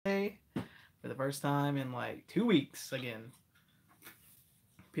first time in like 2 weeks again.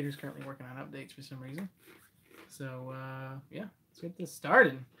 Peter's currently working on updates for some reason. So, yeah, let's get this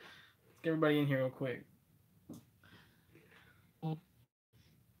started. Let's get everybody in here real quick.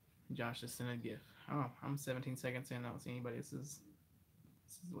 Josh just sent a GIF. Oh, I'm 17 seconds in. I don't see anybody. This is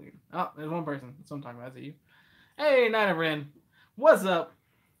weird. Oh, there's one person. That's what I'm talking about. Is it you? Hey, Night of Ren. What's up?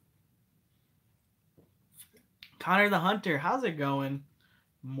 Connor the Hunter. How's it going?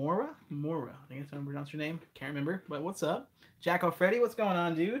 Mora? I think that's how I pronounce your name. Can't remember. But what's up? Jacko Freddy, what's going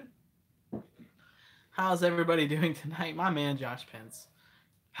on, dude? How's everybody doing tonight? My man, Josh Pence.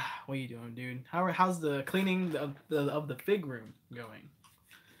 What are you doing, dude? How's the cleaning of the fig room going?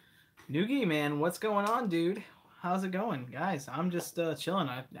 Noogie, man, what's going on, dude? How's it going? Guys, I'm just chilling.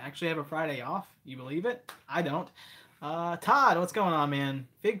 I actually have a Friday off. You believe it? I don't. Todd, what's going on, man?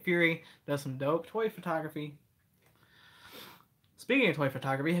 Fig Fury does some dope toy photography. Speaking of toy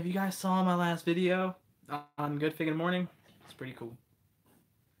photography, have you guys saw my last video on Good Fig in the Morning? It's pretty cool.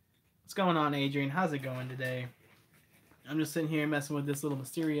 What's going on, Adrian? How's it going today? I'm just sitting here messing with this little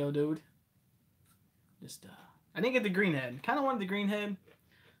Mysterio dude. Just, I didn't get the green head. Kind of wanted the green head.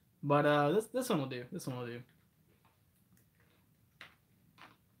 But this one will do. This one will do.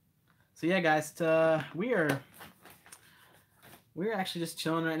 So yeah, guys, we're actually just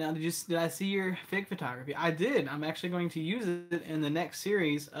chilling right now. Did I see your fig photography? I did. I'm actually going to use it in the next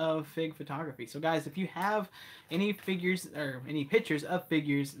series of fig photography. So guys, if you have any figures or any pictures of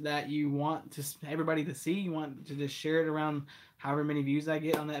figures that you want everybody to see, you want to just share it around however many views I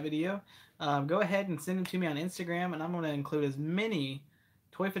get on that video, go ahead and send them to me on Instagram, and I'm going to include as many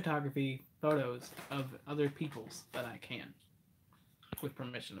toy photography photos of other people's that I can, with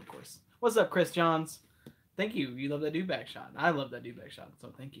permission, of course. What's up, Chris Johns? Thank you. You love that dude back shot. I love that dude back shot,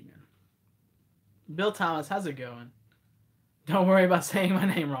 so thank you, man. Bill Thomas, how's it going? Don't worry about saying my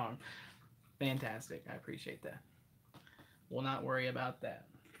name wrong. Fantastic. I appreciate that. We'll not worry about that.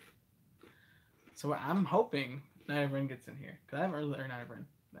 So I'm hoping Night of Ren gets in here, because I haven't really, or Night of Ren,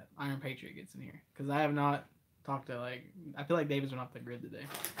 that Iron Patriot gets in here, because I have not talked to, like, I feel like David's went off the grid today.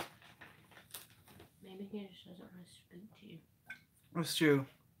 Maybe he just doesn't want to speak to you. That's true.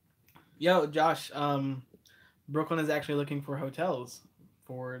 Yo, Josh, Brooklyn is actually looking for hotels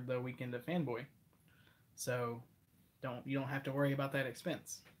for the weekend of Fanboy. So you don't have to worry about that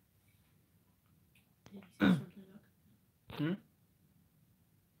expense. Did he say something?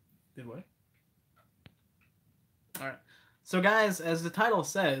 Did what? Alright. So guys, as the title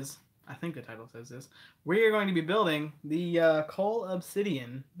says, I think the title says this, we are going to be building the Cull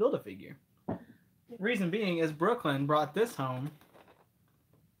Obsidian Build-A-Figure. Reason being is Brooklyn brought this home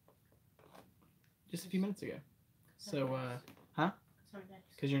just a few minutes ago. So, huh?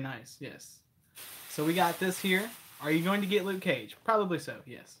 Because you're nice, yes. So we got this here. Are you going to get Luke Cage? Probably so,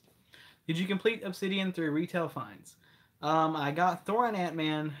 yes. Did you complete Obsidian through retail finds? I got Thor and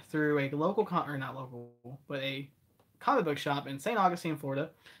Ant-Man through a local, or not local, but a comic book shop in St. Augustine, Florida.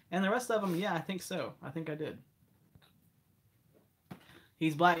 And the rest of them, yeah, I think so. I think I did.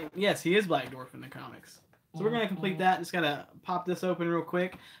 He's Black. Yes, he is Black Dwarf in the comics. So we're going to complete that. Just got to pop this open real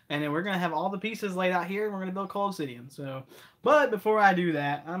quick. And then we're going to have all the pieces laid out here. And we're going to build Cull Obsidian. So, but before I do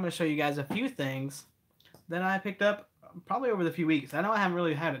that, I'm going to show you guys a few things that I picked up probably over the few weeks. I know I haven't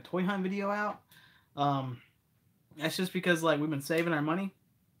really had a toy hunt video out. That's just because, like, we've been saving our money.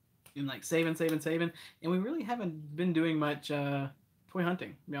 And, like, saving. And we really haven't been doing much toy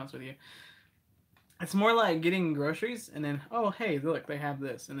hunting, to be honest with you. It's more like getting groceries and then, oh, hey, look, they have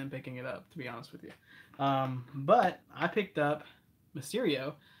this, and then picking it up, to be honest with you. But I picked up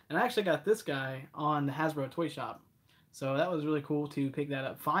Mysterio, and I actually got this guy on the Hasbro Toy Shop. So that was really cool to pick that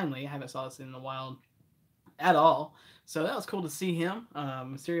up finally. I haven't saw this in the wild at all. So that was cool to see him.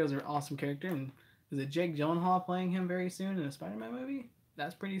 Mysterio's an awesome character, and is it Jake Gyllenhaal playing him very soon in a Spider-Man movie?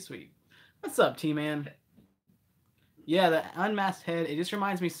 That's pretty sweet. What's up, T-Man? Yeah, the unmasked head, it just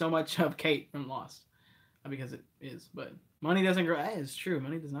reminds me so much of Kate from Lost. Because it is, but money doesn't grow. That is true.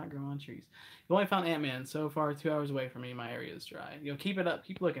 Money does not grow on trees. You only found Ant-Man so far 2 hours away from me. My area is dry. You know, keep it up.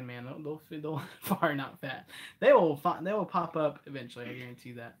 Keep looking, man. They'll far not fat. They will pop up eventually. I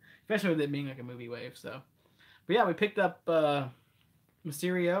guarantee that. Especially with it being like a movie wave. So, but yeah, we picked up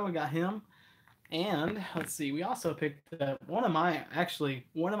Mysterio. We got him, and let's see. We also picked up one of my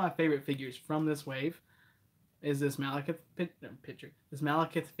favorite figures from this wave. Is this Malekith picture? This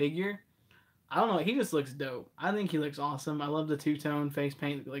Malekith figure. I don't know. He just looks dope. I think he looks awesome. I love the two-tone face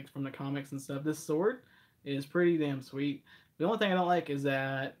paint like from the comics and stuff. This sword is pretty damn sweet. The only thing I don't like is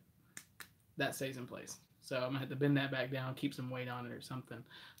that stays in place. So I'm going to have to bend that back down, keep some weight on it or something.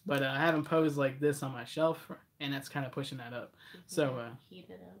 But I have him posed like this on my shelf, and that's kind of pushing that up. So heat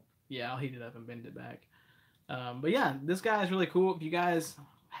it up. Yeah, I'll heat it up and bend it back. But yeah, this guy is really cool. If you guys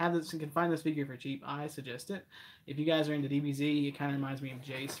have this and can find this figure for cheap, I suggest it. If you guys are into DBZ, it kind of reminds me of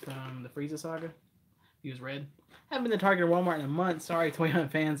Jace from the Frieza saga. He was red. Haven't been to Target or Walmart in a month. Sorry, Toy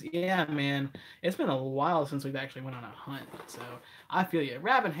Hunt fans. Yeah, man. It's been a while since we've actually went on a hunt. So, I feel you.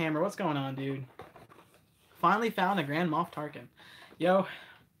 Rabbit Hammer, what's going on, dude? Finally found a Grand Moff Tarkin. Yo,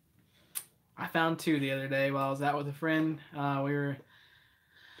 I found 2 the other day while I was out with a friend.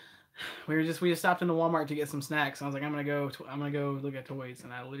 We just stopped into Walmart to get some snacks. I was like, I'm gonna go look at toys,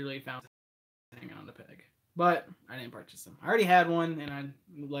 and I literally found it hanging on the peg. But I didn't purchase them. I already had one, and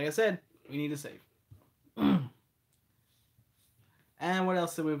like I said, we need to save. And what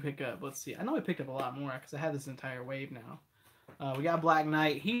else did we pick up? Let's see. I know we picked up a lot more because I have this entire wave now. We got Black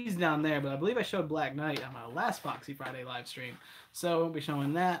Knight. He's down there, but I believe I showed Black Knight on my last Foxxy Friday live stream. So we'll be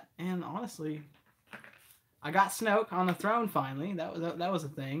showing that. And honestly, I got Snoke on the throne finally. That was a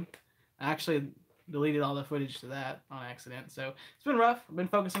thing. I actually deleted all the footage to that on accident. So it's been rough. I've been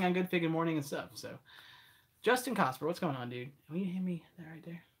focusing on Good Fig and Morning and stuff. So Justin Cosper, what's going on, dude? Will you hit me that right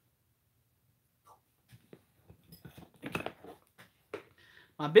there?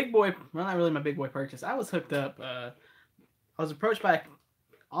 My big boy, well, not really my big boy purchase. I was hooked up. I was approached by an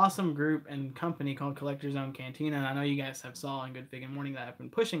awesome group and company called Collector's Own Cantina. And I know you guys have saw in Good Fig and Morning that I've been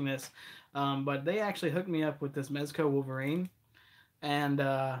pushing this. But they actually hooked me up with this Mezco Wolverine. And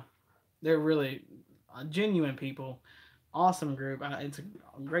they're really genuine people. Awesome group. It's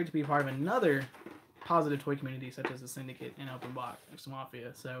great to be part of another positive toy community such as the Syndicate and Open Box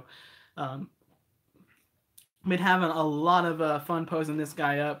Mafia. So, been having a lot of fun posing this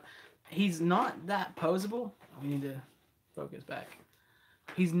guy up. He's not that posable. We need to focus back.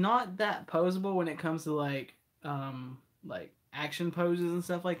 He's not that posable when it comes to like action poses and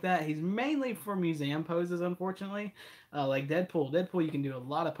stuff like that. He's mainly for museum poses, unfortunately. Like Deadpool. Deadpool, you can do a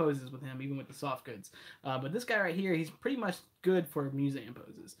lot of poses with him, even with the soft goods. But this guy right here, he's pretty much good for museum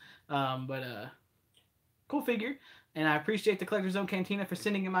poses. Cool figure. And I appreciate the Collector's Zone Cantina for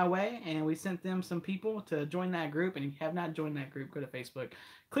sending it my way. And we sent them some people to join that group. And if you have not joined that group, go to Facebook,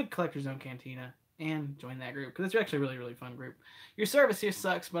 click Collector's Zone Cantina, and join that group. Because it's actually a really, really fun group. Your service here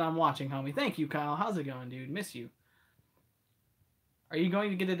sucks, but I'm watching, homie. Thank you, Kyle. How's it going, dude? Miss you. Are you going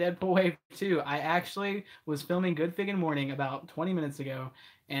to get a Deadpool wave too? I actually was filming Good Fig and Morning about 20 minutes ago.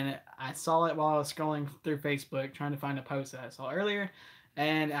 And I saw it while I was scrolling through Facebook trying to find a post that I saw earlier.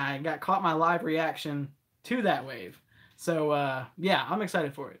 And I got caught my live reaction to that wave. So, yeah, I'm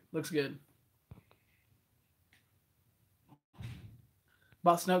excited for it. Looks good.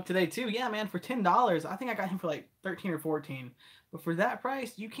 Bought Snoke today, too. Yeah, man, for $10. I think I got him for like 13 or 14. But for that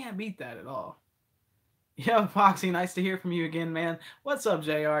price, you can't beat that at all. Yo, Foxy, nice to hear from you again, man. What's up,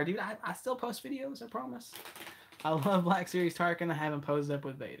 JR? Dude, I still post videos, I promise. I love Black Series Tarkin. I haven't posed up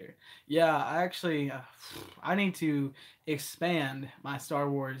with Vader. Yeah, I actually, I need to expand my Star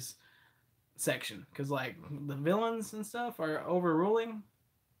Wars section because like the villains and stuff are overruling.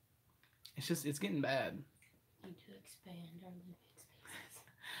 It's getting bad. Need to expand our living spaces.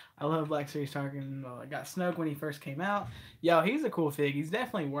 I love Black Series Tarkin. Well, I got Snoke when he first came out. Yo, he's a cool fig. He's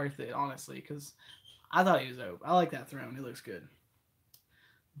definitely worth it, honestly, because I thought he was dope. I like that throne. It looks good.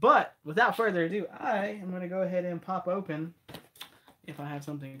 But without further ado, I am going to go ahead and pop open, if I have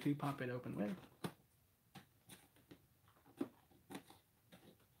something to pop it open with.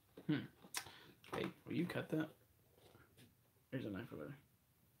 Hey, will you cut that? There's a knife over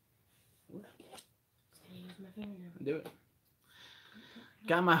there. Use my finger. Do it.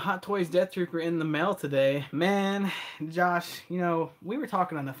 Got my Hot Toys Death Trooper in the mail today. Man, Josh, you know, we were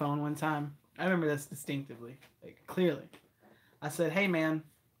talking on the phone one time. I remember this distinctively, like clearly. I said, hey, man,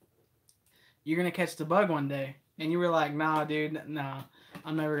 you're going to catch the bug one day. And you were like, nah, dude, nah,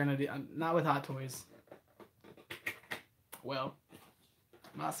 I'm never going to do not with Hot Toys. Well,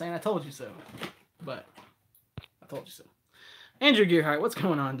 I'm not saying I told you so, but I told you so. Andrew Gearhart, what's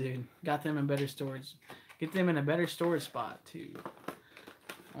going on, dude? Got them in better storage. Get them in a better storage spot, too.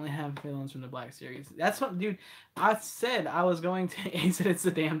 Only have villains from the Black Series. That's what, dude, I said I was going to, he said it's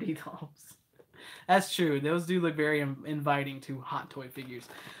the damn details. That's true. Those do look very inviting to Hot Toy figures.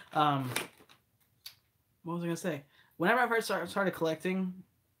 What was I going to say? Whenever I first started collecting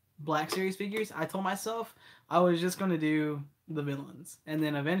Black Series figures, I told myself I was just going to do the villains. And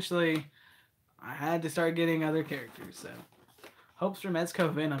then eventually, I had to start getting other characters. So, hopes for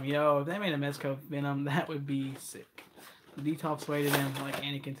Mezco Venom. Yo, if they made a Mezco Venom, that would be sick. The Detolf swayed him like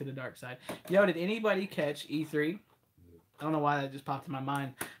Anakin to the dark side. Yo, did anybody catch E3? I don't know why that just popped in my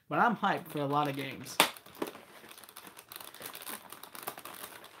mind. But I'm hyped for a lot of games.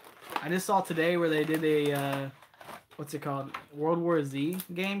 I just saw today where they did a what's it called? World War Z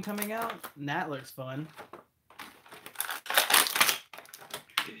game coming out. And that looks fun.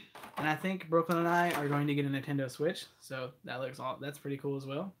 And I think Brooklyn and I are going to get a Nintendo Switch, so that's pretty cool as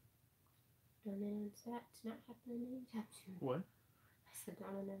well. Don't announce that. It's not happening anytime soon. What? I said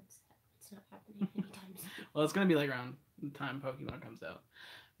don't announce that. It's not happening anytime soon. Well, it's gonna be like around the time Pokemon comes out.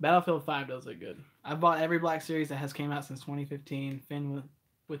 Battlefield 5 does look good. I've bought every Black Series that has came out since 2015. Finn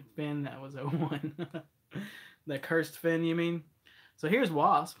with Finn, that was 01. The cursed Finn, you mean? So here's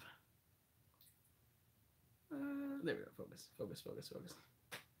Wasp. There we go. Focus.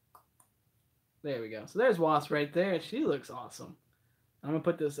 There we go. So there's Wasp right there. She looks awesome. I'm going to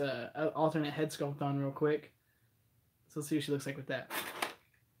put this alternate head sculpt on real quick. So let's see what she looks like with that.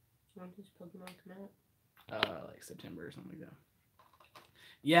 When does Pokemon come out? Like September or something like that.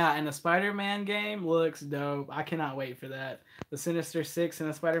 Yeah, and the Spider-Man game looks dope. I cannot wait for that. The Sinister Six in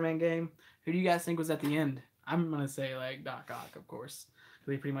the Spider-Man game. Who do you guys think was at the end? I'm going to say like Doc Ock, of course.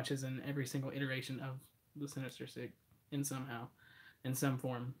 He pretty much is in every single iteration of the Sinister Six in some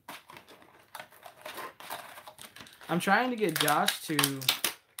form. I'm trying to get Josh to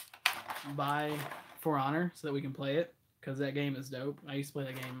buy For Honor so that we can play it, because that game is dope. I used to play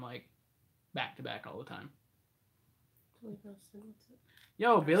that game like back to back all the time.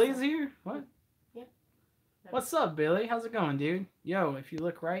 Yo, Billy's here? What? Yep. What's up, Billy? How's it going, dude? Yo, if you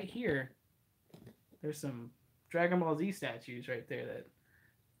look right here, there's some Dragon Ball Z statues right there that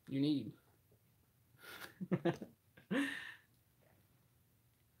you need.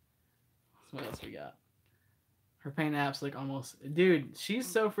 What else we got? Her paint apps look almost... Dude, she's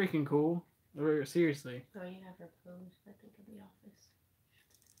so freaking cool. Seriously. Oh, you have her pose, I think, in the office.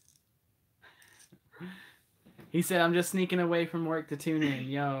 He said, I'm just sneaking away from work to tune in.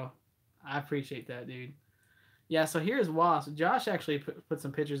 Yo, I appreciate that, dude. Yeah, so here's Wasp. Josh actually put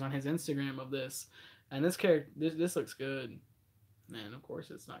some pictures on his Instagram of this. And this character, this looks good. Man, of course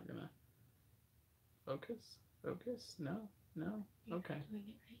it's not gonna... Focus? No? Okay. Doing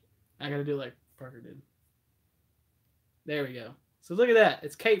it right. I gotta do like Parker did. There we go. So look at that.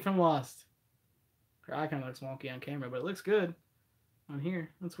 It's Kate from Lost. Her eye kind of looks wonky on camera, but it looks good on here.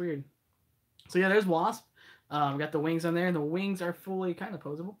 That's weird. So yeah, there's Wasp. We got the wings on there, and the wings are fully kind of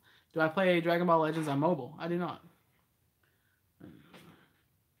posable. Do I play Dragon Ball Legends on mobile? I do not.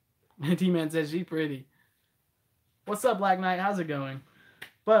 T-Man says she pretty. What's up, Black Knight? How's it going?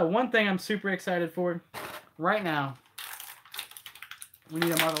 But one thing I'm super excited for right now, we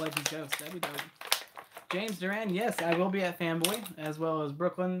need a Marvel Legends Ghost. That'd be dope. James Duran, yes, I will be at Fanboy, as well as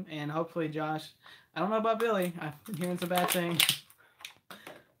Brooklyn, and hopefully Josh. I don't know about Billy. I've been hearing some bad things.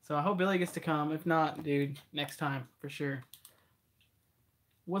 So I hope Billy gets to come. If not, dude, next time, for sure.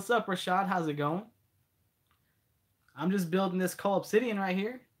 What's up, Rashad? How's it going? I'm just building this Cull Obsidian right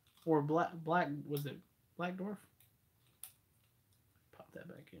here. Or was it Black Dwarf? Pop that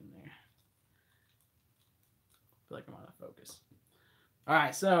back in there. I feel like I'm out of focus.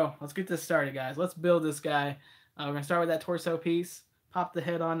 Alright, so let's get this started, guys. Let's build this guy. We're going to start with that torso piece. Pop the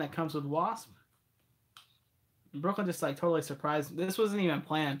head on that comes with Wasp. And Brooklyn just like totally surprised. This wasn't even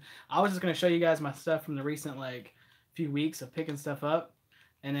planned. I was just going to show you guys my stuff from the recent like few weeks of picking stuff up.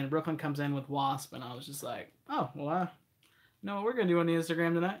 And then Brooklyn comes in with Wasp. And I was just like, oh, well, I know what we're going to do on the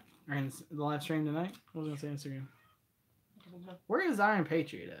Instagram tonight. Or in the live stream tonight. What was I going to say Instagram? Where is Iron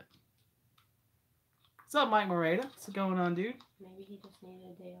Patriot at? What's up, Mike Moreta? What's going on, dude? Maybe he just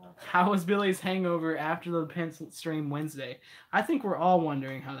needed a day off. How was Billy's hangover after the pencil stream Wednesday? I think we're all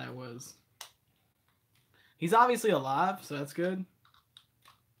wondering how that was. He's obviously alive, so that's good.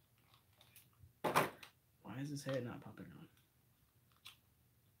 Why is his head not popping on?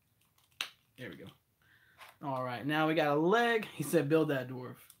 There we go. All right, now we got a leg. He said, build that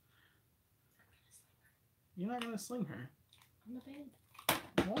dwarf. You're not going to sling her. On the bed.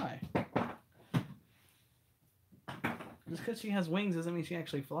 Why? Just because she has wings doesn't mean she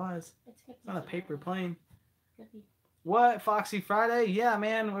actually flies. It's not a paper plane. What? Foxxy Friday? Yeah,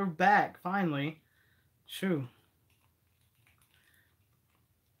 man, we're back, finally. Shoo.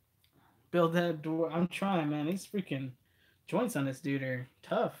 Build that door. I'm trying, man. These freaking joints on this dude are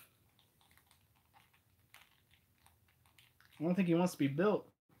tough. I don't think he wants to be built.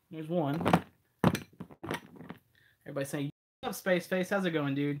 There's one. Everybody saying, what's up, Space Face? How's it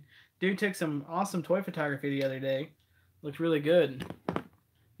going, dude? Dude took some awesome toy photography the other day. Looked really good.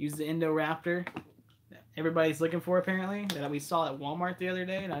 Used the Indoraptor that everybody's looking for, apparently, that we saw at Walmart the other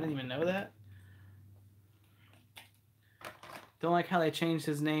day, and I didn't even know that. Don't like how they changed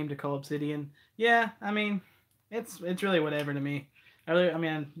his name to Cull Obsidian. Yeah, I mean, it's really whatever to me. I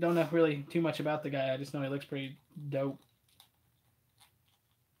don't know really too much about the guy. I just know he looks pretty dope.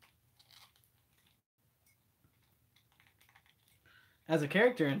 As a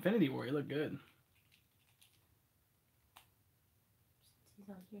character, Infinity War, you look good. He's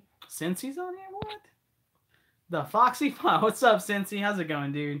on here. Cincy's on here? What? The Foxxy? What's up, Cincy? How's it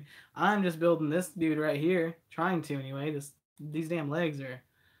going, dude? I'm just building this dude right here. Trying to, anyway. These damn legs are...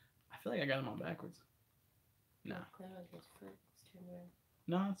 I feel like I got them on backwards. No. Clearly his foot is turned around.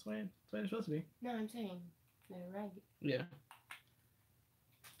 No, that's the way it's supposed to be. No, I'm saying they're right. Yeah.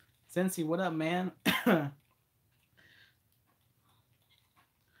 Cincy, what up, man?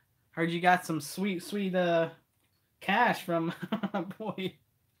 Heard you got some sweet cash from boy.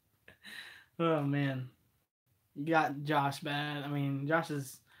 Oh man. You got Josh bad. I mean,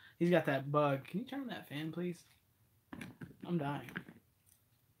 he's got that bug. Can you turn on that fan, please? I'm dying.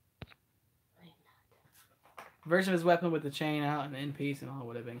 Version of his weapon with the chain out and the end piece and all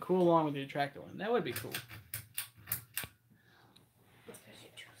would have been cool along with the retractor one. That would be cool.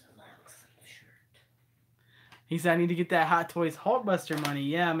 He said, I need to get that Hot Toys Hulkbuster money.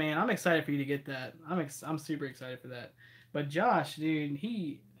 Yeah, man, I'm excited for you to get that. I'm super excited for that. But Josh, dude,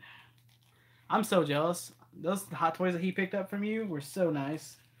 I'm so jealous. Those Hot Toys that he picked up from you were so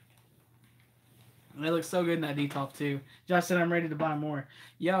nice. And they look so good in that detolf too. Josh said, I'm ready to buy more.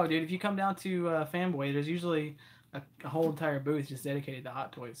 Yo, dude, if you come down to Fanboy, there's usually a whole entire booth just dedicated to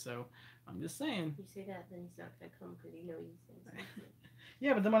Hot Toys. So I'm just saying. You say that, then he's not going to come because you know he's saying something.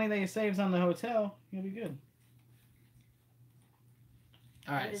 Yeah, but the money that he saves on the hotel, he'll be good.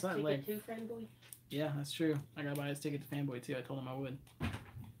 All right, so that leg. To Fanboy? Yeah, that's true. I gotta buy his ticket to Fanboy too. I told him I would.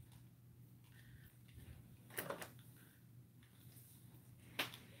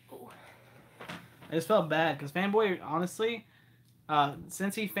 Oh. I just felt bad because Fanboy, honestly,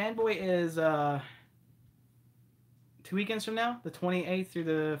 Fanboy is 2 weekends from now, the 28th through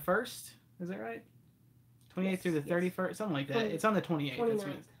the 1st. Is that right? 28th through the 31st, something like that. It's on the 28th. That's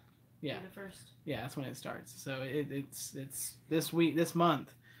when yeah. The 1st. Yeah, that's when it starts. So it's this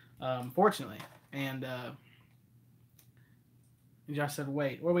month, fortunately. And Josh said,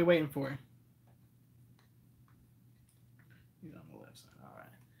 "Wait, what are we waiting for?" He's on the left side. All right.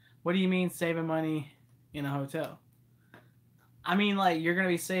 What do you mean saving money in a hotel? I mean, like, you're gonna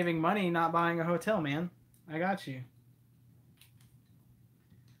be saving money not buying a hotel, man. I got you.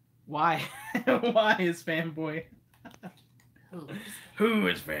 Why? Why is Fanboy? Who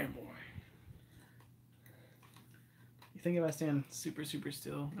is Fanboy? You think if I stand super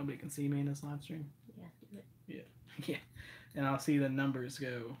still, nobody can see me in this live stream? Yeah. Do it. Yeah. Yeah. And I'll see the numbers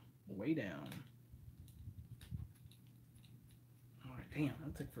go way down. Alright, damn,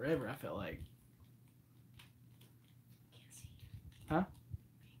 that took forever, I felt like. Can't see. Huh?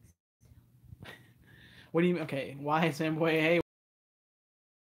 What do you mean? Okay, why is Fanboy? Hey.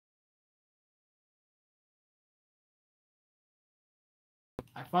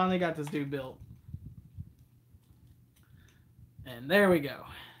 I finally got this dude built. And there we go.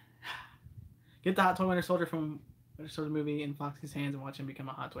 Get the Hot Toy Winter Soldier from Winter Soldier movie in Foxy's hands and watch him become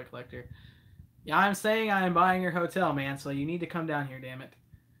a Hot Toy collector. Yeah, I'm saying I am buying your hotel, man, so you need to come down here, damn it.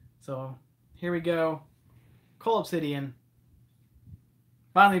 So, here we go. Cull Obsidian.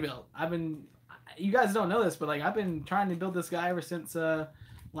 Finally built. You guys don't know this, but like I've been trying to build this guy ever since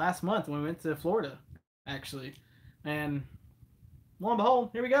last month when we went to Florida, actually. And lo and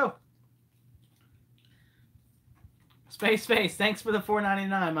behold, here we go. Space, thanks for the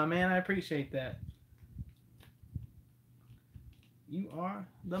 $4.99, my man. I appreciate that. You are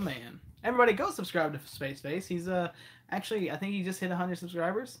the man. Everybody, go subscribe to Space. He's actually, I think he just hit 100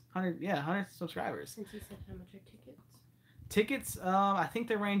 subscribers. 100 subscribers. Since he said how much are tickets? Tickets, I think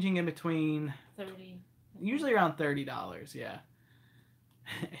they're ranging in between 30. Usually around $30. Yeah.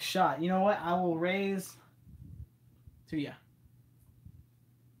 Shot. You know what? I will raise to ya.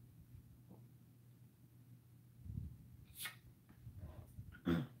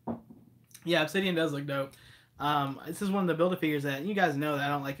 Yeah, Obsidian does look dope. This is one of the Build-A-Figures that you guys know that I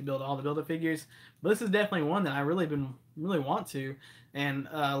don't like to build all the Build-A-Figures, but this is definitely one that I really want to. And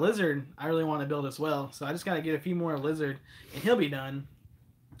Lizard, I really want to build as well. So I just got to get a few more of Lizard, and he'll be done.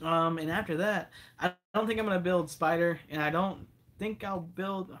 And after that, I don't think I'm gonna build Spider, and I don't think I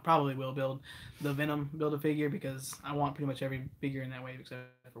probably will build the Venom Build-A-Figure because I want pretty much every figure in that wave except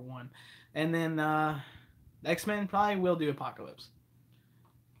for one. And then X-Men probably will do Apocalypse.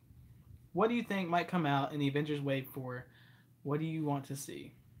 What do you think might come out in the Avengers Wave 4? What do you want to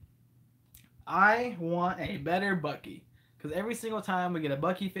see? I want a better Bucky. Because every single time we get a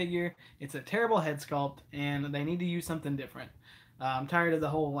Bucky figure, it's a terrible head sculpt, and they need to use something different. I'm tired of the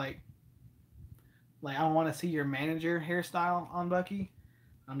whole, like I don't want to see your manager hairstyle on Bucky.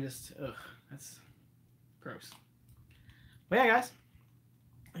 I'm just, that's gross. But yeah, guys.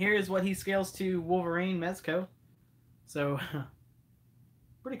 Here is what he scales to Wolverine Mezco. So...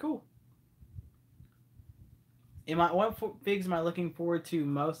 Pretty cool. What figs am I looking forward to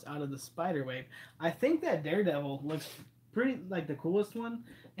most out of the Spider Wave? I think that Daredevil looks pretty like the coolest one.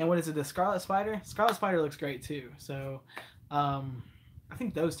 And what is it? The Scarlet Spider? Scarlet Spider looks great too. So, I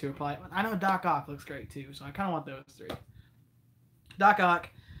think those two are probably. I know Doc Ock looks great too. So I kind of want those three. Doc Ock,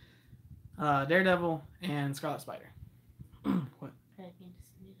 Daredevil, and Scarlet Spider. What? I didn't mean to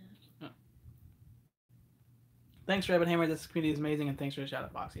say that. Oh. Thanks, Rabbit Hammer. This community is amazing, and thanks for the shout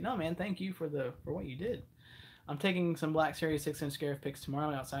out, Foxxy. No, man, thank you for what you did. I'm taking some Black Series 6-inch Scarif pics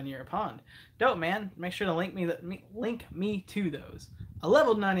tomorrow outside near a pond. Dope, man. Make sure to link me to those. A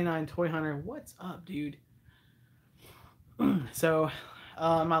level 99 toy hunter. What's up, dude? So,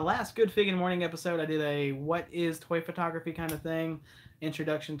 my last Good Fig in the Morning episode, I did a what is toy photography kind of thing,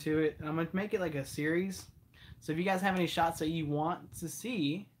 introduction to it. And I'm going to make it like a series. So if you guys have any shots that you want to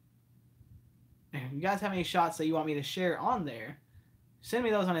see, if you guys have any shots that you want me to share on there, send me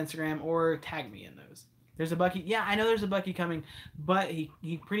those on Instagram or tag me in those. There's a Bucky. Yeah, I know there's a Bucky coming, but he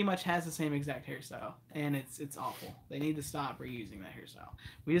pretty much has the same exact hairstyle, and it's awful. They need to stop reusing that hairstyle.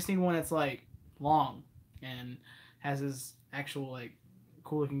 We just need one that's like long and has his actual like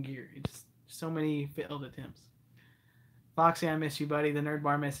cool looking gear. It's just so many failed attempts. Foxy, I miss you, buddy. The Nerd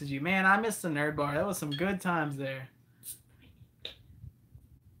Bar misses you. Man, I miss the Nerd Bar. That was some good times there.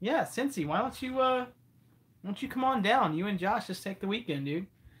 Yeah, Cincy, why don't you come on down? You and Josh just take the weekend, dude.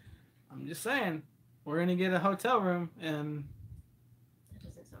 I'm just saying. We're gonna get a hotel room, and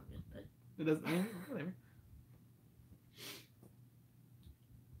That doesn't sound good, but it doesn't. Whatever.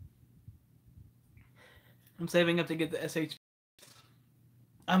 I'm saving up to get the SH.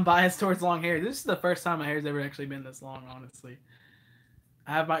 I'm biased towards long hair. This is the first time my hair's ever actually been this long, honestly.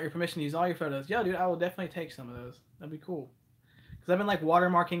 I have your permission to use all your photos. Yo, dude, I will definitely take some of those. That'd be cool. Because I've been like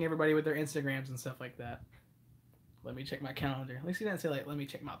watermarking everybody with their Instagrams and stuff like that. Let me check my calendar. At least he didn't say like, let me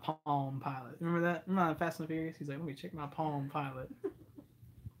check my Palm Pilot. Remember that? Remember on Fast and the Furious? He's like, let me check my Palm Pilot.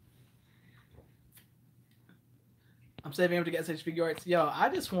 I'm saving up to get such figure arts. Yo, I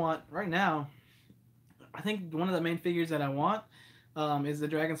just want, right now, I think one of the main figures that I want is the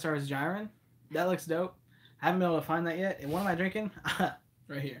Dragon Stars Gyron. That looks dope. I haven't been able to find that yet. And what am I drinking?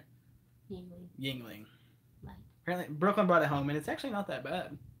 Right here. Yingling. Yingling. Light. Apparently, Brooklyn brought it home, and it's actually not that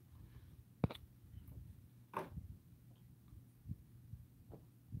bad.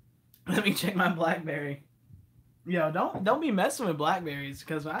 Let me check my Blackberry. Yo, don't be messing with Blackberries,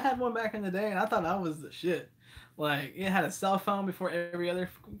 because I had one back in the day, and I thought that was the shit. Like, it had a cell phone before every other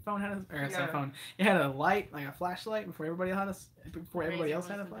phone had a cell phone. It had a light, like a flashlight, before everybody else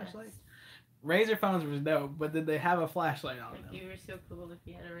had a flashlight. Razor phones were dope, but did they have a flashlight on them? You were so cool if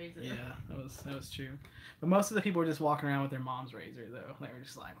you had a razor. Yeah, that was true. But most of the people were just walking around with their mom's razor, though. They were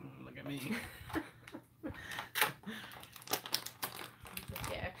just like, look at me.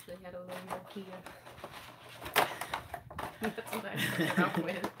 They actually had a little Nokia. That's what I grew up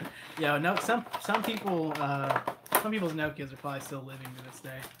with. Yo, no, some people's Nokias are probably still living to this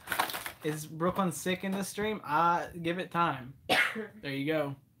day. Is Brooklyn sick in this stream? Give it time. There you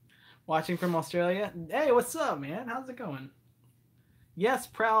go. Watching from Australia. Hey, what's up, man? How's it going? Yes,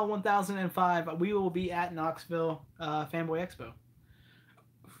 Prowl 1005. We will be at Knoxville Fanboy Expo.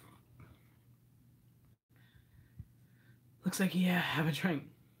 Looks like, yeah, have a drink.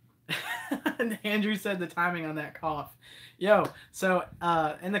 And Andrew said the timing on that cough. Yo, so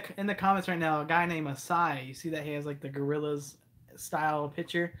in the comments right now, a guy named Asai, you see that he has like the gorillas style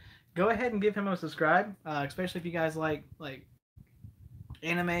picture. Go ahead and give him a subscribe, especially if you guys like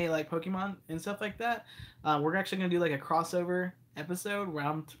anime, like Pokemon and stuff like that. We're actually gonna do like a crossover episode where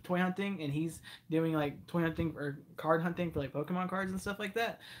I'm toy hunting and he's doing like toy hunting or card hunting for like Pokemon cards and stuff like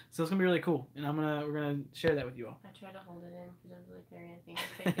that. So it's gonna be really cool, and we're gonna share that with you all. I tried to hold it in because I was like, there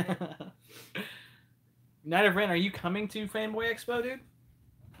anything. Night of Ren, are you coming to Fanboy Expo, dude?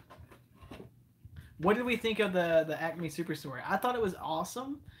 What did we think of the Acme Superstore? I thought it was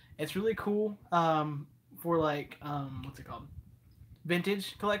awesome. It's really cool for like what's it called?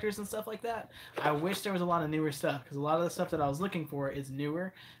 Vintage collectors and stuff like that. I wish there was a lot of newer stuff, because a lot of the stuff that I was looking for is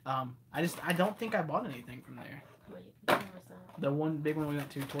newer. I don't think I bought anything from there. Wait, which one was that? The one big one we went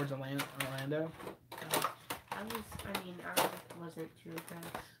to towards Orlando. I wasn't too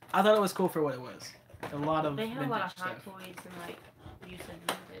impressed. I thought it was cool for what it was. A lot of They had a lot of hot stuff. toys and like you said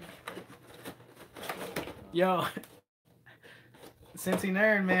vintage. But... Yo, Cincy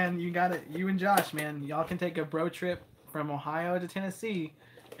Nerd, man, you got it. You and Josh, man, y'all can take a bro trip from Ohio to Tennessee,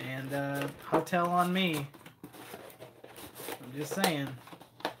 and hotel on me. I'm just saying.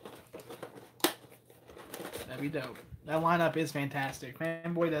 That'd be dope. That lineup is fantastic.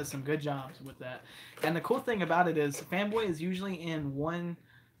 Fanboy does some good jobs with that. And the cool thing about it is Fanboy is usually in one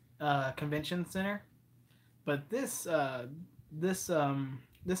convention center, but this time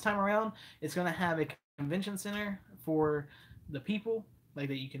around, it's gonna have a convention center for the people like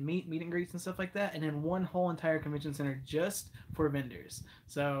that you can meet and greets and stuff like that, and then one whole entire convention center just for vendors.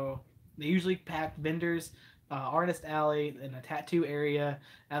 So they usually pack vendors, artist alley, and a tattoo area,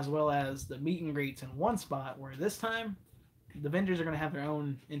 as well as the meet and greets in one spot. Where this time, the vendors are gonna have their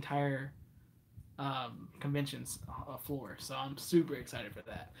own entire conventions floor. So I'm super excited for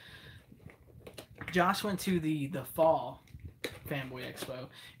that. Josh went to the fall Fanboy Expo,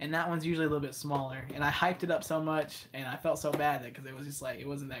 and that one's usually a little bit smaller, and I hyped it up so much, and I felt so bad because it was just like, it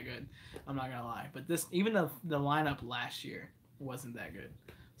wasn't that good. I'm not gonna lie, but this, even the lineup last year wasn't that good.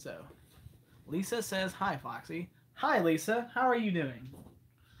 So Lisa says hi, Foxy. Hi, Lisa, how are you doing?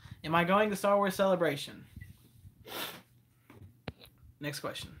 Am I going to Star Wars Celebration? Next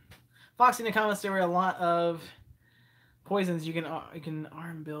question. Foxy, in the comments, there were a lot of poisons you can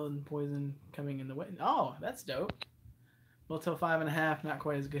arm build and poison coming in the way. Oh, that's dope. Motel 5.5, not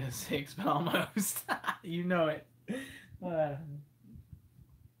quite as good as 6, but almost. You know it. That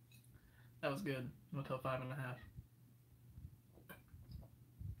was good. Motel 5.5.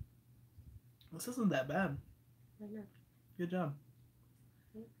 This isn't that bad. I know. Good job.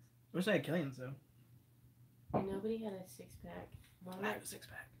 Thanks. Wish I had Killian's though. Nobody had a 6-pack. I have a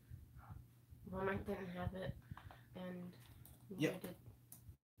 6-pack. Walmart didn't have it, and Yep. neither did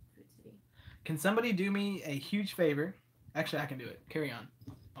Food City. Can somebody do me a huge favor? Actually, I can do it. Carry on.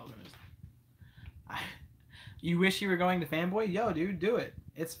 Oh, goodness. You wish you were going to Fanboy? Yo, dude, do it.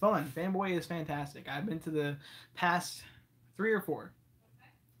 It's fun. Fanboy is fantastic. I've been to the past 3 or 4.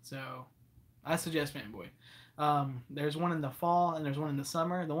 So, I suggest Fanboy. There's one in the fall, and there's one in the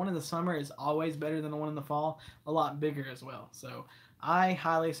summer. The one in the summer is always better than the one in the fall. A lot bigger as well. So, I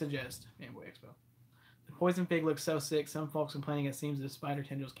highly suggest Fanboy Expo. The Poison Fig looks so sick. Some folks complaining it seems the spider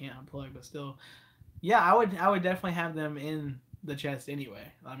tendrils can't unplug, but still... Yeah, I would definitely have them in the chest anyway.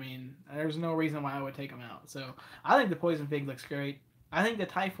 I mean, there's no reason why I would take them out. So I think the Poison Fig looks great. I think the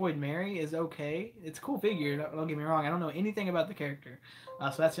Typhoid Mary is okay. It's a cool figure. Don't get me wrong. I don't know anything about the character,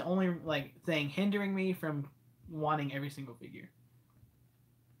 so that's the only thing hindering me from wanting every single figure.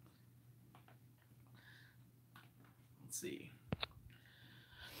 Let's see.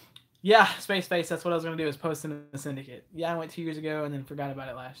 Yeah, Space Face, that's what I was going to do, is post in the Syndicate. Yeah, I went 2 years ago and then forgot about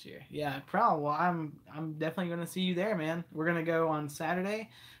it last year. Yeah, Prowl, well, I'm definitely going to see you there, man. We're going to go on Saturday,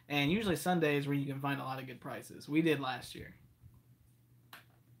 and usually Sunday is where you can find a lot of good prices. We did last year.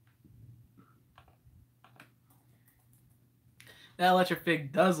 That Electric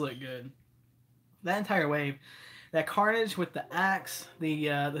Fig does look good. That entire wave. That Carnage with the axe,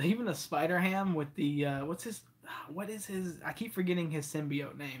 even the Spider-Ham with the, what is his, I keep forgetting his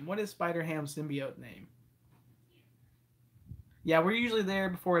symbiote name. What is Spider-Ham's symbiote name? Yeah, we're usually there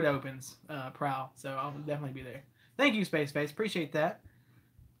before it opens, Prowl, so I'll definitely be there. Thank you, Space Face, appreciate that.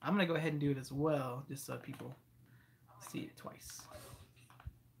 I'm going to go ahead and do it as well, just so people see it twice.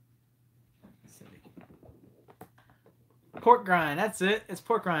 Pork Grind, that's it. It's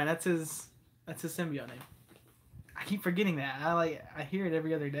Pork Grind, that's his symbiote name. I keep forgetting that. I hear it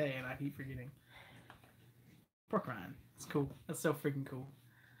every other day, and I keep forgetting. Pork Rind. That's cool. That's so freaking cool.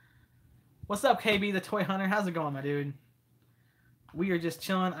 What's up, KB, the Toy Hunter? How's it going, my dude? We are just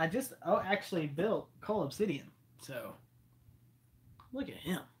chilling. I just actually built Cull Obsidian. So, look at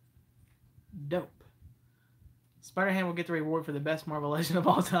him. Dope. Spider-Ham will get the reward for the best Marvel Legend of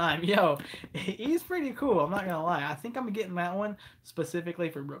all time. Yo, he's pretty cool. I'm not going to lie. I think I'm getting that one specifically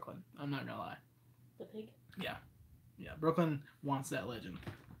for Brooklyn. I'm not going to lie. The pig? Yeah. Yeah, Brooklyn wants that legend.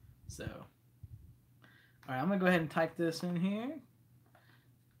 So... Alright, I'm going to go ahead and type this in here.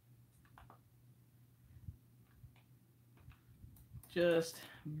 Just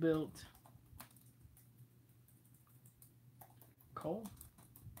built Cull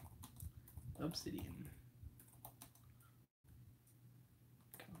Obsidian.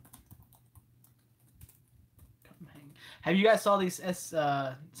 Come hang. Have you guys saw these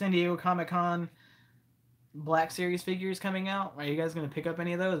San Diego Comic-Con Black Series figures coming out? Are you guys going to pick up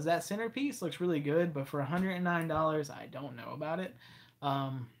any of those? That centerpiece looks really good, but for $109, I don't know about it.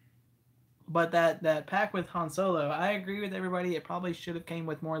 But that pack with Han Solo, I agree with everybody. It probably should have came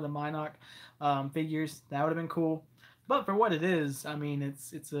with more of the Minoc figures. That would have been cool. But for what it is, I mean,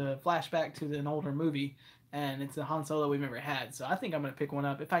 it's a flashback to an older movie, and it's a Han Solo we've never had. So I think I'm going to pick one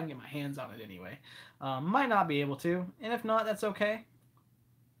up if I can get my hands on it anyway. Might not be able to, and if not, that's okay.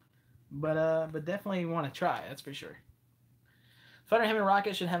 But definitely want to try, that's for sure. Thunder, him and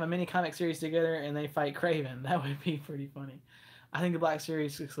Rocket should have a mini comic series together and they fight Kraven. That would be pretty funny. I think the Black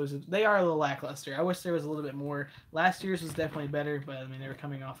Series exclusives, they are a little lackluster. I wish there was a little bit more. Last year's was definitely better, but I mean, they were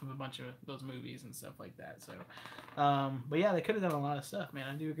coming off of a bunch of those movies and stuff like that. So, but yeah, they could have done a lot of stuff, man.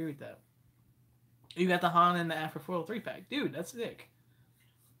 I do agree with that. You got the Han and the Afrofoil 3-pack. Dude, that's sick.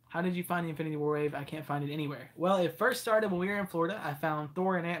 How did you find the Infinity War Wave? I can't find it anywhere. Well, it first started when we were in Florida. I found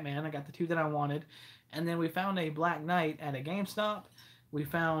Thor and Ant-Man. I got the two that I wanted. And then we found a Black Knight at a GameStop. We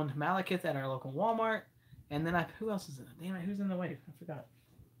found Malekith at our local Walmart. And then who else is in it? Damn it, who's in the wave? I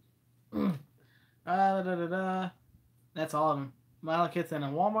forgot. That's all of them. Malekith in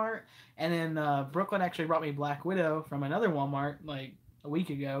a Walmart. And then Brooklyn actually brought me Black Widow from another Walmart like a week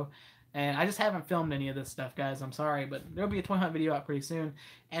ago. And I just haven't filmed any of this stuff, guys. I'm sorry, but there'll be a toy hunt video out pretty soon.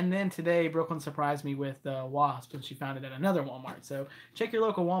 And then today, Brooklyn surprised me with Wasp, and she found it at another Walmart. So check your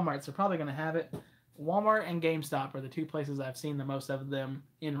local Walmarts. They're probably going to have it. Walmart and GameStop are the two places I've seen the most of them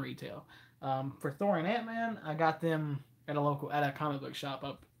in retail. For Thor and Ant-Man, I got them at a comic book shop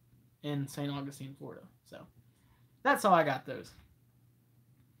up in St. Augustine, Florida. So that's how I got those.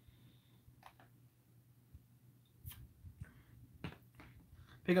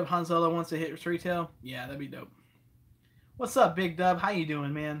 Pick up Han Solo once it hits retail. Yeah, that'd be dope. What's up, Big Dub? How you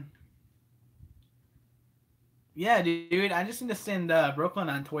doing, man? Yeah, dude. I just need to send Brooklyn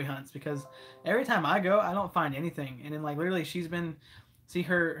on toy hunts because every time I go, I don't find anything. And then, like, literally, she's been... See,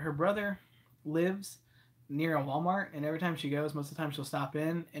 her brother lives near a Walmart, and every time she goes, most of the time she'll stop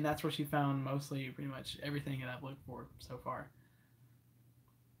in, and that's where she found mostly pretty much everything that I've looked for so far.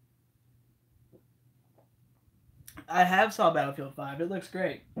 I have saw Battlefield 5. It looks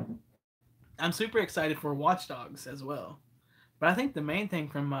great. I'm super excited for Watch Dogs as well. But I think the main thing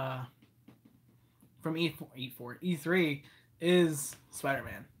from E3 is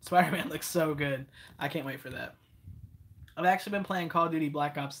Spider-Man. Spider-Man looks so good. I can't wait for that. I've actually been playing Call of Duty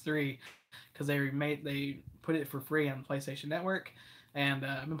Black Ops 3 because they put it for free on PlayStation Network, and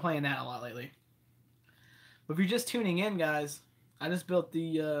I've been playing that a lot lately. But if you're just tuning in, guys, I just built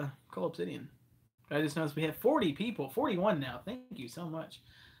the Cull Obsidian. I just noticed we have 40 people, 41 now. Thank you so much.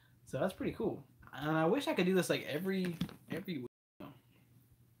 So that's pretty cool. And I wish I could do this like every week.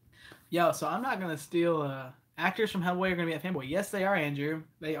 Yo, so I'm not gonna steal. Actors from Hellboy are gonna be at Fanboy. Yes, they are, Andrew.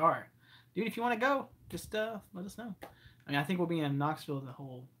 They are. Dude, if you want to go, just let us know. I mean, I think we'll be in Knoxville the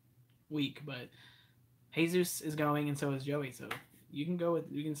whole week, but Jesus is going, and so is Joey. So you can go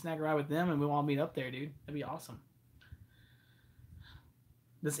you can snag a ride with them, and we'll all meet up there, dude. That'd be awesome.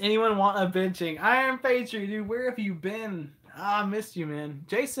 Does anyone want a benching? Iron Patriot, dude, where have you been? I missed you, man.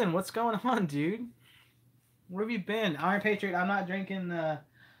 Jason, what's going on, dude? Where have you been? Iron Patriot, I'm not drinking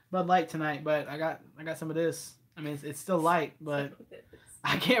Bud Light tonight, but I got some of this. I mean, it's still light, but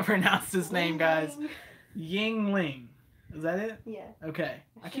I can't pronounce this name, guys. Yingling. Is that it? Yeah. Okay.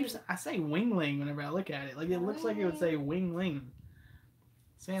 I say Wingling whenever I look at it. Like, it looks like it would say Wingling.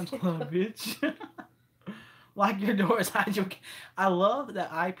 Sam's Club, bitch. Lock your doors, hide your... I love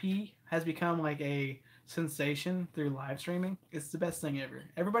that IP has become like a sensation through live streaming. It's the best thing ever.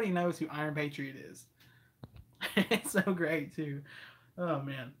 Everybody knows who Iron Patriot is. It's so great, too. Oh,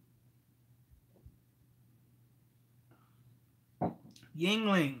 man.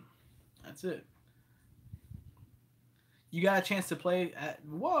 Yingling. That's it. You got a chance to play at...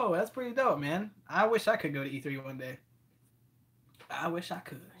 Whoa, that's pretty dope, man. I wish I could go to E3 one day. I wish I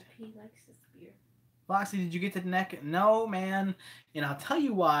could. He likes this beer. Foxxy, did you get the neck? No, man. And I'll tell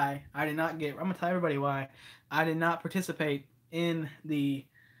you why I did not get... I'm going to tell everybody why I did not participate in the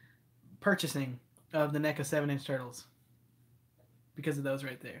purchasing of the NECA 7-inch turtles. Because of those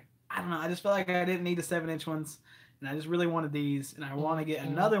right there. I don't know. I just felt like I didn't need the 7-inch ones. And I just really wanted these. And I want to get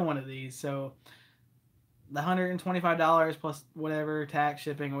another one of these. So the $125 plus whatever, tax,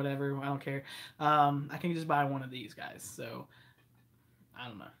 shipping, whatever. I don't care. I can just buy one of these guys. So I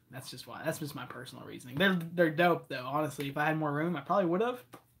don't know. That's just why. That's just my personal reasoning. They're dope though. Honestly, if I had more room, I probably would have.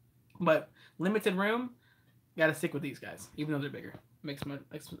 But limited room, gotta stick with these guys, even though they're bigger. Makes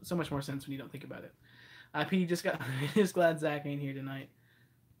so much more sense when you don't think about it. IP just glad Zach ain't here tonight.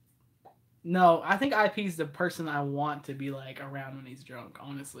 No, I think IP's the person I want to be like around when he's drunk,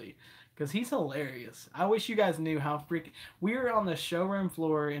 honestly. Because he's hilarious. I wish you guys knew how freaking... We were on the showroom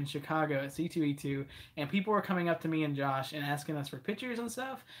floor in Chicago at C2E2, and people were coming up to me and Josh and asking us for pictures and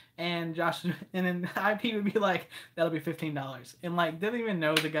stuff. And Josh... And then IP would be like, that'll be $15. And, like, didn't even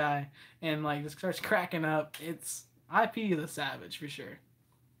know the guy. And, like, just starts cracking up. It's... IP the savage, for sure.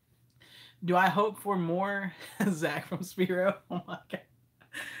 Do I hope for more Zach from Spiro? Oh, my God.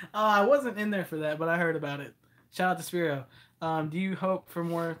 I wasn't in there for that, but I heard about it. Shout out to Spiro. Do you hope for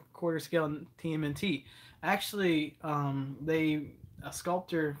more quarter scale TMNT? Actually, a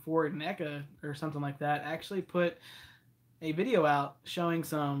sculptor for NECA or something like that actually put a video out showing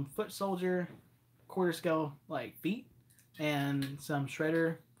some foot soldier quarter scale like feet and some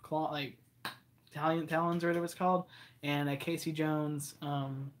shredder claw like Italian talons or whatever it's called, and a Casey Jones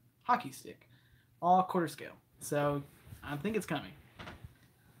hockey stick, all quarter scale. So I think it's coming.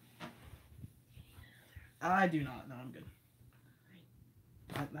 I do not. No, I'm good.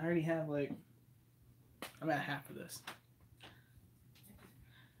 I already have like I'm at half of this.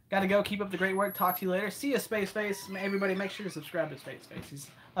 Gotta go. Keep up the great work. Talk to you later. See you, Space Face. Everybody, make sure to subscribe to Space Face. He's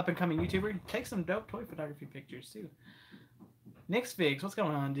up and coming YouTuber. Take some dope toy photography pictures too. Nick's Figs, what's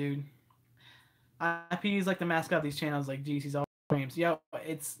going on, dude? IP is like the mascot of these channels, like GC's all frames. Yo,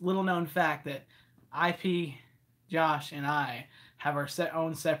 it's little known fact that IP, Josh, and I have our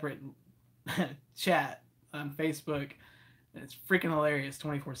own separate chat on Facebook. And it's freaking hilarious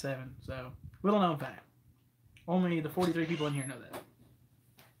 24/7. So, little known fact. Only the 43 people in here know that.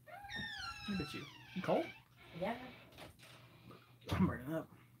 Look at you. You cold? Yeah. I'm burning up.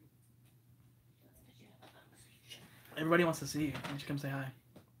 Everybody wants to see you. Why don't you come say hi?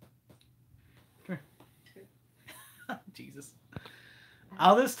 Come here. Jesus.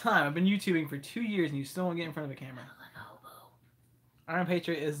 All this time, I've been YouTubing for 2 years and you still won't get in front of a camera. Iron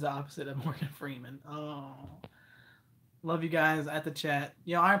Patriot is the opposite of Morgan Freeman. Oh. Love you guys at the chat.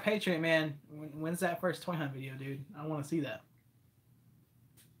 Yo, Iron Patriot, man. When's that first toy hunt video, dude? I want to see that.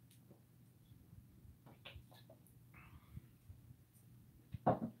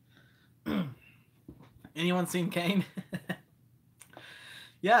 Anyone seen Kane?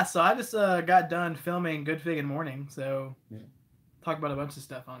 Yeah, so I just got done filming Good Fig and Morning, so talk about a bunch of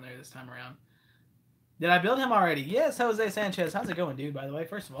stuff on there this time around. Did I build him already? Yes, Jose Sanchez. How's it going, dude, by the way,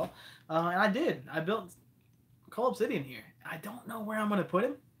 first of all? And I did. I built Cull Obsidian here. I don't know where I'm going to put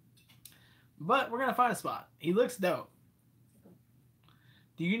him, but we're going to find a spot. He looks dope.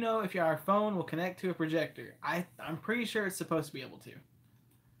 Do you know if our phone will connect to a projector? I'm pretty sure it's supposed to be able to.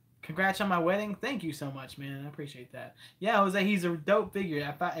 Congrats on my wedding. Thank you so much, man. I appreciate that. Yeah, Jose, he's a dope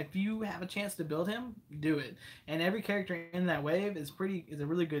figure. If you have a chance to build him, do it. And every character in that wave is a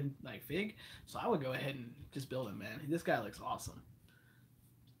really good like fig. So I would go ahead and just build him, man. This guy looks awesome.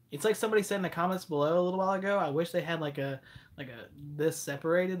 It's like somebody said in the comments below a little while ago. I wish they had like a this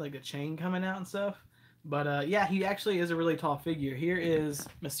separated, like a chain coming out and stuff. But yeah, he actually is a really tall figure. Here is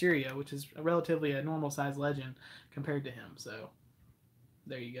Mysterio, which is relatively a normal size legend compared to him. So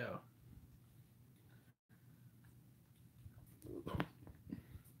there you go.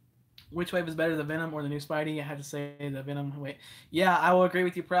 Which wave is better, the Venom or the new Spidey? I have to say the Venom wave. Yeah, I will agree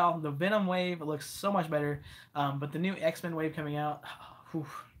with you, Prowl. The Venom wave looks so much better. But the new X-Men wave coming out.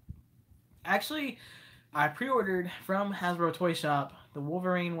 Actually, I pre-ordered from Hasbro Toy Shop the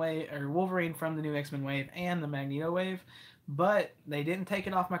Wolverine wave, or Wolverine from the new X-Men wave, and the Magneto wave, but they didn't take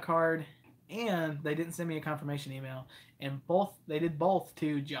it off my card, and they didn't send me a confirmation email, and they did both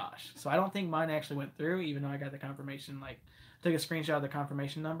to Josh. So I don't think mine actually went through, even though I got the confirmation, like took a screenshot of the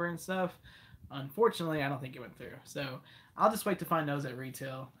confirmation number and stuff. Unfortunately, I don't think it went through. So I'll just wait to find those at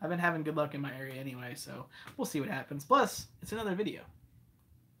retail. I've been having good luck in my area anyway, so we'll see what happens. Plus, it's another video.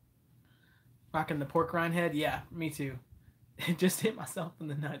 Rocking the pork rind head? Yeah, me too. It just hit myself in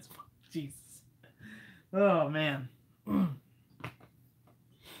the nuts. Jesus. Oh, man.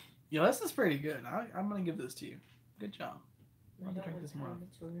 Yo, this is pretty good. I'm going to give this to you. Good job. I'll drink this more.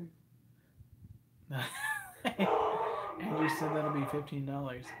 Andrew said that'll be $15.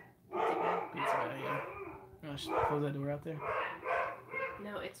 Pizza guy, yeah. Oh, should I close that door out there?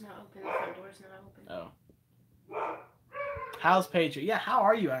 No, it's not open. The front door's not open. Oh. How's Patriot? Yeah, how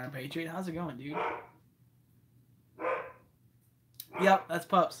are you, Iron Patriot? How's it going, dude? Yep, that's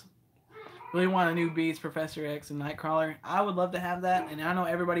Pups. Really want a new Beats, Professor X, and Nightcrawler. I would love to have that, and I know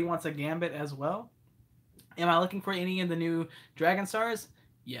everybody wants a Gambit as well. Am I looking for any of the new Dragon Stars?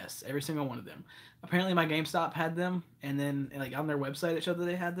 Yes, every single one of them. Apparently my GameStop had them, and then like on their website it showed that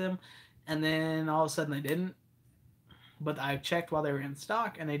they had them, and then all of a sudden they didn't. But I checked while they were in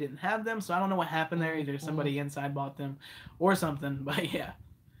stock, and they didn't have them, so I don't know what happened there. Either somebody inside bought them or something, but yeah.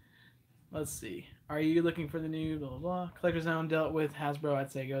 Let's see. Are you looking for the new blah, blah, blah? Collector Zone dealt with Hasbro.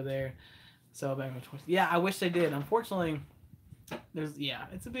 I'd say go there. So back with yeah, I wish they did. Unfortunately,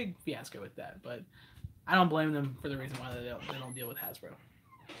 it's a big fiasco with that, but I don't blame them for the reason why they don't deal with Hasbro.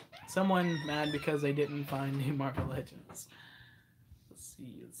 Someone mad because they didn't find new Marvel Legends. Let's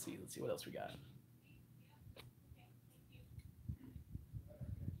see what else we got.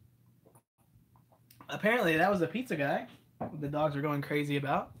 Apparently that was the pizza guy the dogs are going crazy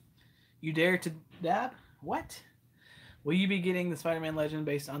about. You dare to dab? What? Will you be getting the Spider-Man Legend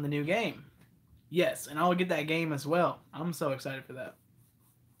based on the new game? Yes, and I will get that game as well. I'm so excited for that.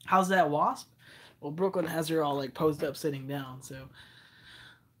 How's that Wasp? Well, Brooklyn has her all like posed up, sitting down. So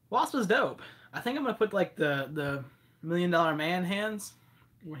Wasp is dope. I think I'm gonna put like the $1 Million Man hands,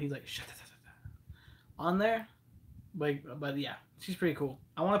 where he's like shut on there. But yeah, she's pretty cool.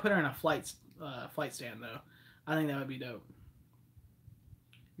 I want to put her in a flight stand though. I think that would be dope.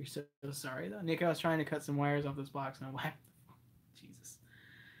 You're so sorry though, Nick. I was trying to cut some wires off this box and I'm like, Jesus.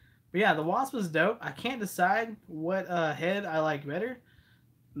 But yeah, the Wasp is dope. I can't decide what head I like better,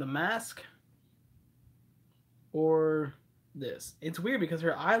 the mask or this. It's weird because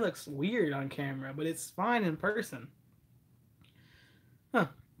her eye looks weird on camera, but it's fine in person. Huh.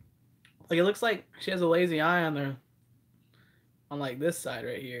 Like it looks like she has a lazy eye on like this side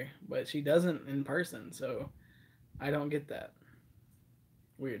right here, but she doesn't in person, so I don't get that.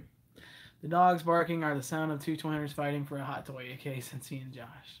 Weird. The dogs barking are the sound of two twiners fighting for a hot toy, aka Cincy and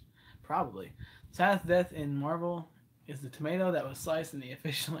Josh. Probably. Saddest death in Marvel is the tomato that was sliced in the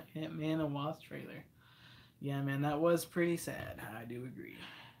official Ant-Man and Wasp trailer. Yeah, man, that was pretty sad. I do agree.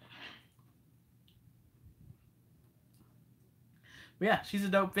 But yeah, she's a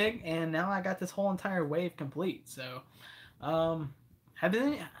dope fig, and now I got this whole entire wave complete. So, has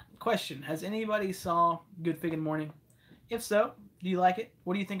anybody saw Good Fig in Morning? If so, do you like it?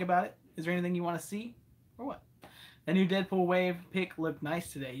 What do you think about it? Is there anything you want to see, or what? The new Deadpool wave pick looked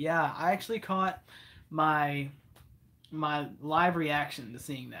nice today. Yeah, I actually caught my live reaction to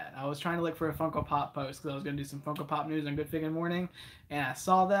seeing that. I was trying to look for a Funko Pop post because I was going to do some Funko Pop news on Good Fig in Morning, and I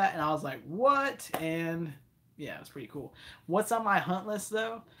saw that, and I was like, what? And yeah, it was pretty cool. What's on my hunt list,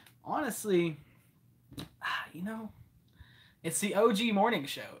 though? Honestly, you know, it's the OG morning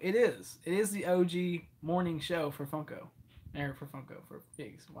show. It is. It is the OG morning show for Funko. For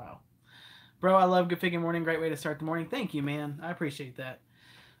figs. Wow. Bro, I love Good Fig in Morning. Great way to start the morning. Thank you, man. I appreciate that.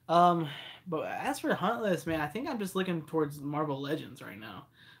 But as for the hunt list, man, I think I'm just looking towards Marvel Legends right now.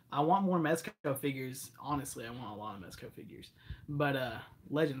 I want more Mezco figures. Honestly, I want a lot of Mezco figures. But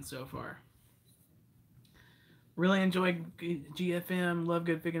Legends so far. Really enjoy GFM. Love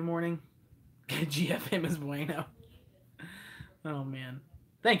Good Fig in Morning. GFM is bueno. Oh, man.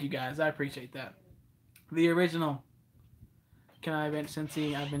 Thank you, guys. I appreciate that. The original. Can I bench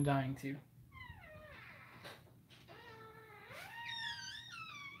Cincy? I've been dying to.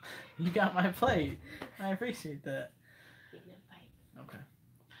 You got my plate. I appreciate that. Okay.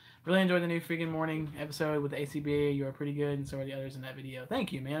 Really enjoyed the new Freaking Morning episode with the ACBA. You are pretty good, and so are the others in that video.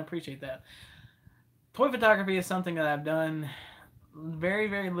 Thank you, man. I appreciate that. Toy photography is something that I've done very,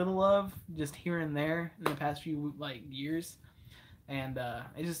 very little of, just here and there in the past few years. And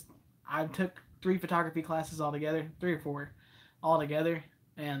I took 3 photography classes altogether, 3 or 4 altogether,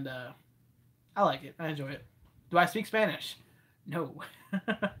 and I like it. I enjoy it. Do I speak Spanish? No.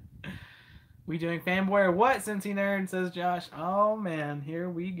 We doing fanboy or what, Cincy Nerd, says Josh. Oh, man. Here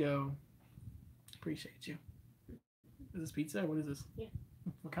we go. Appreciate you. Is this pizza? What is this? Yeah.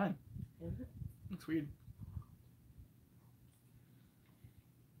 What kind? Mm-hmm. Looks weird.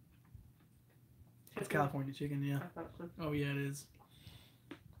 It's California chicken, yeah. I thought so. Oh, yeah, it is.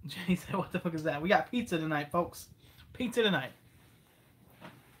 Jenny said, what the fuck is that? We got pizza tonight, folks. Pizza tonight.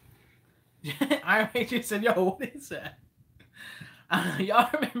 Iron Patriot said, yo, what is that? Y'all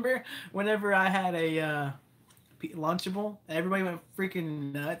remember whenever I had a Lunchable? Everybody went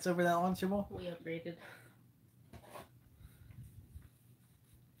freaking nuts over that Lunchable? We upgraded.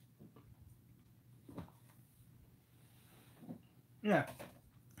 Yeah.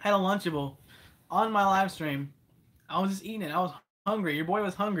 Had a Lunchable on my live stream. I was just eating it. I was hungry. Your boy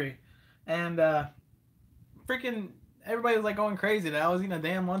was hungry. And freaking everybody was like going crazy that I was eating a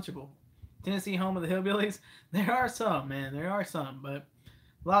damn Lunchable. Tennessee, home of the hillbillies. There are some, man. There are some, but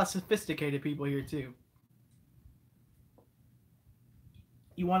a lot of sophisticated people here too.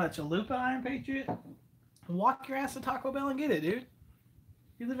 You want a chalupa, Iron Patriot? Walk your ass to Taco Bell and get it, dude.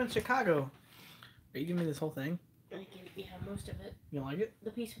 You live in Chicago. Are you giving me this whole thing? Yeah, most of it. You like it? The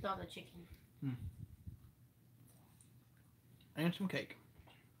piece with all the chicken. And some cake.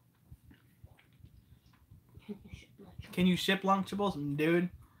 Can you ship Lunchables? Dude,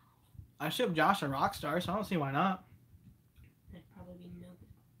 I ship Josh a Rockstar, so I don't see why not. That'd probably be no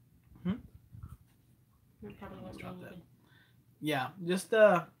good. That probably wasn't any good. Yeah, just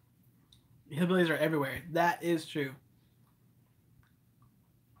hillbillies are everywhere. That is true.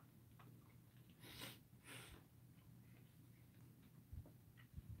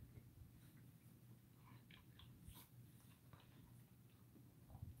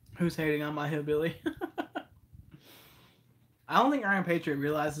 Who's hating on my hillbilly? I don't think Iron Patriot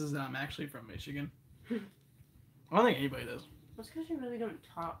realizes that I'm actually from Michigan. I don't think anybody does. That's because you really don't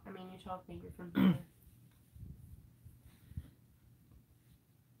talk. I mean, you talk like you're from here.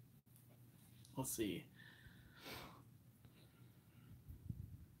 Let's see.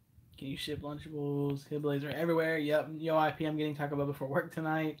 Can you ship Lunchables? Hillbillies are everywhere. Yep. Yo, IP, I'm getting Taco Bell before work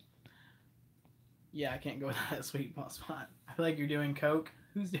tonight. Yeah, I can't go with that sweet spot. I feel like you're doing coke.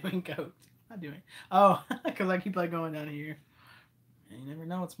 Who's doing coke? I'm doing. Oh, because I keep like going down here. And you never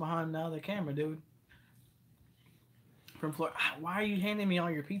know what's behind the camera, dude. From Florida. Why are you handing me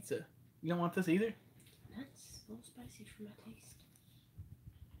all your pizza? You don't want this either? That's a little spicy for my taste.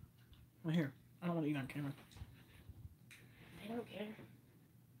 Well, here. I don't want to eat on camera. I don't care.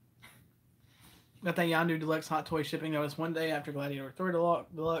 Got that Yondu Deluxe Hot Toy shipping notice one day after Gladiator 3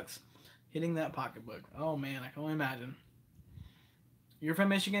 Deluxe hitting that pocketbook. Oh man, I can only imagine. You're from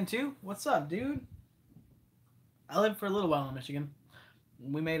Michigan too? What's up, dude? I lived for a little while in Michigan.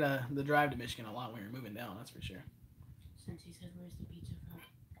 We made the drive to Michigan a lot when we were moving down, that's for sure. Since he said, where's the pizza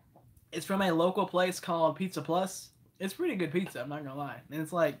from? It's from a local place called Pizza Plus. It's pretty good pizza, I'm not gonna lie. And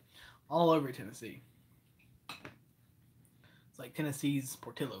it's like all over Tennessee. It's like Tennessee's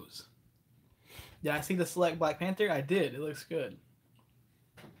Portillo's. Did I see the Select Black Panther? I did. It looks good.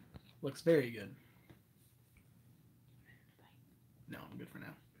 Looks very good. No, I'm good for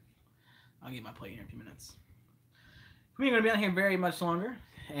now. I'll get my plate here in a few minutes. We ain't gonna be on here very much longer.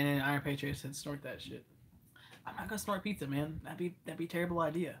 And then Iron Patriot said, snort that shit. I'm not gonna snort pizza, man. That'd be a terrible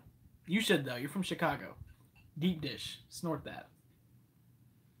idea. You should though. You're from Chicago. Deep dish. Snort that.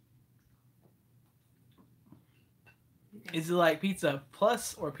 Okay. Is it like Pizza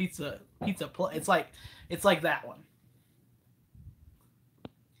Plus or Pizza Plus? It's like that one.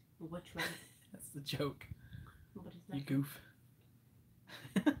 Which one? That's the joke. What is that? You goof.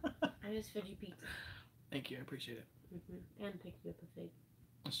 I just fed you pizza. Thank you. I appreciate it. And picked you up a fig.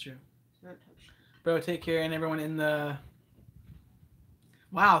 That's true. Don't touch. Bro, take care, and everyone in the...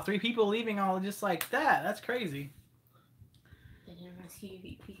 Wow, 3 people leaving all just like that. That's crazy. They didn't want to see you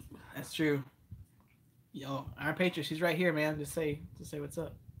eat pizza. That's true. Yo, our Patriot, she's right here, man. Just say what's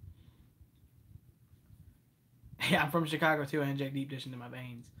up. Yeah, I'm from Chicago, too. I inject deep dish into my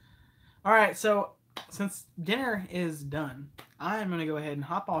veins. All right, so since dinner is done, I'm going to go ahead and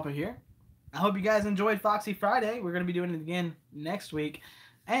hop off of here. I hope you guys enjoyed Foxy Friday. We're going to be doing it again next week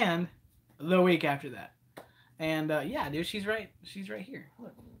and the week after that. And, yeah, dude, she's right here.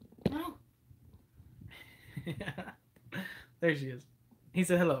 Look. No. There she is. He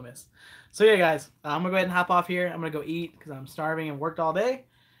said, hello, miss. So, yeah, guys, I'm going to go ahead and hop off here. I'm going to go eat because I'm starving and worked all day.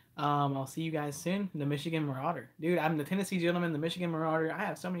 I'll see you guys soon. The Michigan Marauder. Dude, I'm the Tennessee Gentleman, the Michigan Marauder. I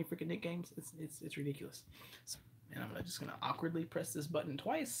have so many freaking nicknames. It's ridiculous. So, and I'm just going to awkwardly press this button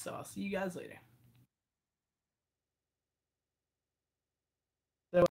twice. So, I'll see you guys later.